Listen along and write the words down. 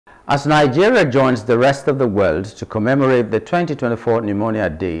As Nigeria joins the rest of the world to commemorate the 2024 Pneumonia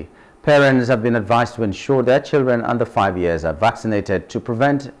Day, parents have been advised to ensure their children under 5 years are vaccinated to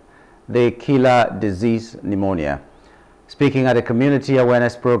prevent the killer disease pneumonia. Speaking at a community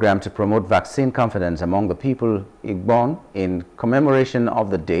awareness program to promote vaccine confidence among the people Igbon in commemoration of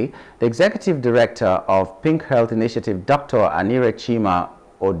the day, the executive director of Pink Health Initiative, Dr. Anire Chima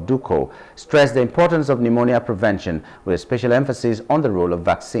Oduko, stressed the importance of pneumonia prevention with a special emphasis on the role of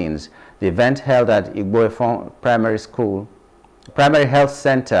vaccines. The event held at Igbo Efon Primary Health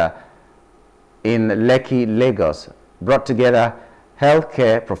Center in Lekki, Lagos, brought together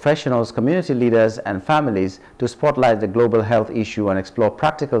healthcare professionals, community leaders and families to spotlight the global health issue and explore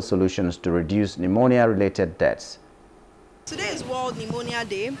practical solutions to reduce pneumonia-related deaths. Today is World Pneumonia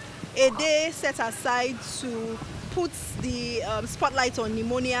Day, a day set aside to put the spotlight on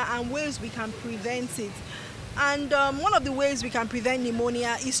pneumonia and ways we can prevent it. And one of the ways we can prevent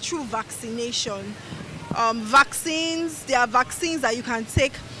pneumonia is through vaccination. Vaccines, there are vaccines that you can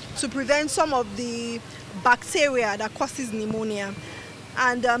take to prevent some of the bacteria that causes pneumonia.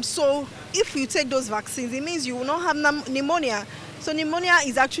 And so if you take those vaccines, it means you will not have pneumonia. So pneumonia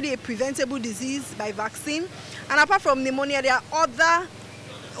is actually a preventable disease by vaccine. And apart from pneumonia, there are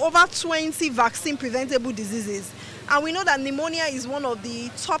over 20 vaccine preventable diseases. And we know that pneumonia is one of the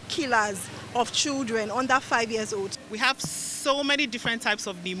top killers of children under 5 years old. We have so many different types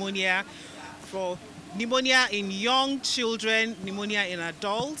of pneumonia, for pneumonia in young children, pneumonia in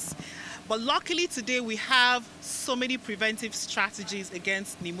adults. But luckily today we have so many preventive strategies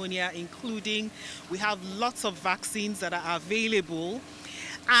against pneumonia, including we have lots of vaccines that are available.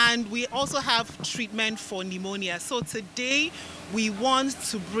 And we also have treatment for pneumonia. So today we want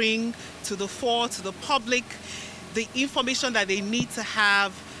to bring to the fore, to the public, the information that they need to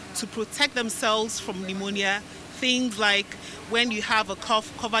have to protect themselves from pneumonia. Things like when you have a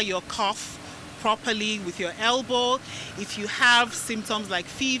cough, cover your cough properly with your elbow. If you have symptoms like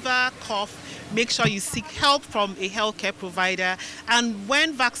fever, cough, make sure you seek help from a healthcare provider. And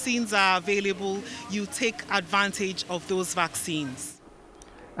when vaccines are available, you take advantage of those vaccines.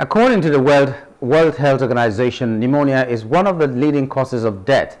 According to the World Health Organization, pneumonia is one of the leading causes of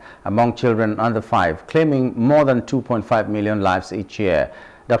death among children under 5, claiming more than 2.5 million lives each year.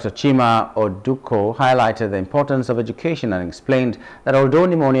 Dr. Chima Oduko highlighted the importance of education and explained that although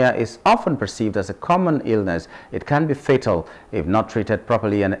pneumonia is often perceived as a common illness, it can be fatal if not treated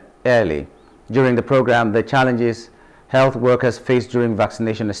properly and early. During the program, the challenges health workers face during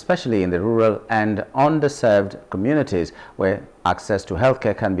vaccination, especially in the rural and underserved communities where access to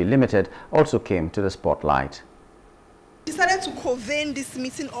healthcare can be limited, also came to the spotlight. We decided to convene this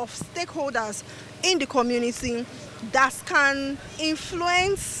meeting of stakeholders in the community that can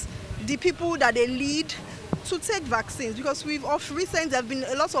influence the people that they lead to take vaccines, because of recent there have been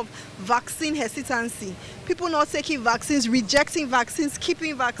a lot of vaccine hesitancy, people not taking vaccines, rejecting vaccines,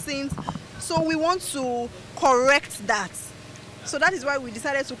 keeping vaccines. So we want to correct that. So that is why we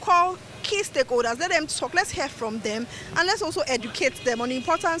decided to call key stakeholders, let them talk, let's hear from them, and let's also educate them on the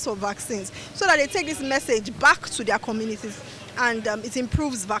importance of vaccines so that they take this message back to their communities, and it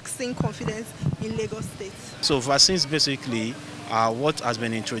improves vaccine confidence in Lagos State. So vaccines basically are what has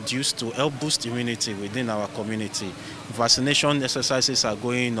been introduced to help boost immunity within our community. Vaccination exercises are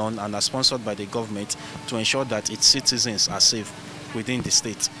going on and are sponsored by the government to ensure that its citizens are safe within the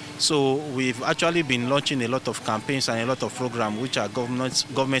state. So we've actually been launching a lot of campaigns and a lot of programs which are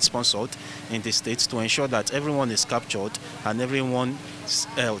government sponsored in the states to ensure that everyone is captured and everyone's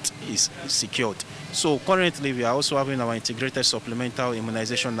health is secured. So currently we are also having our integrated supplemental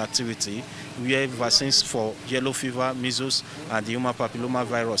immunization activity where vaccines for yellow fever, measles and the human papilloma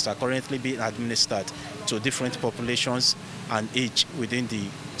virus are currently being administered to different populations and age within the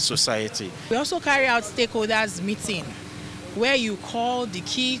society. We also carry out stakeholders meeting where you call the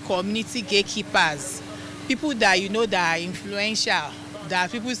key community gatekeepers, people that you know that are influential, that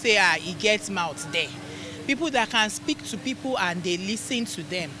people say he gets mouth there, people that can speak to people and they listen to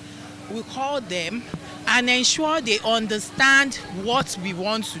them. We call them and ensure they understand what we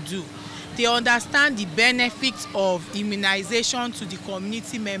want to do. They understand the benefits of immunization to the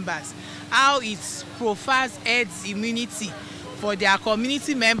community members, how it provides herd immunity for their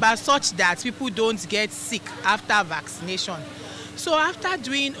community members such that people don't get sick after vaccination. So after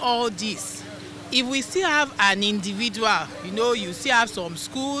doing all this, if we still have an individual, you still have some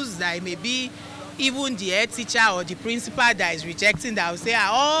schools that maybe even the head teacher or the principal that is rejecting, that will say,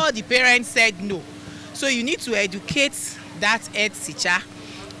 all the parents said no. So you need to educate that head teacher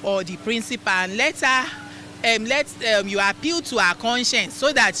or the principal and you appeal to her conscience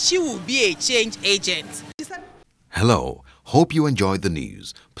so that she will be a change agent. Hello. Hope you enjoyed the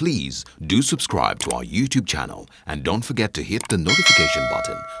news. Please do subscribe to our YouTube channel and don't forget to hit the notification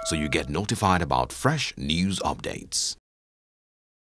button so you get notified about fresh news updates.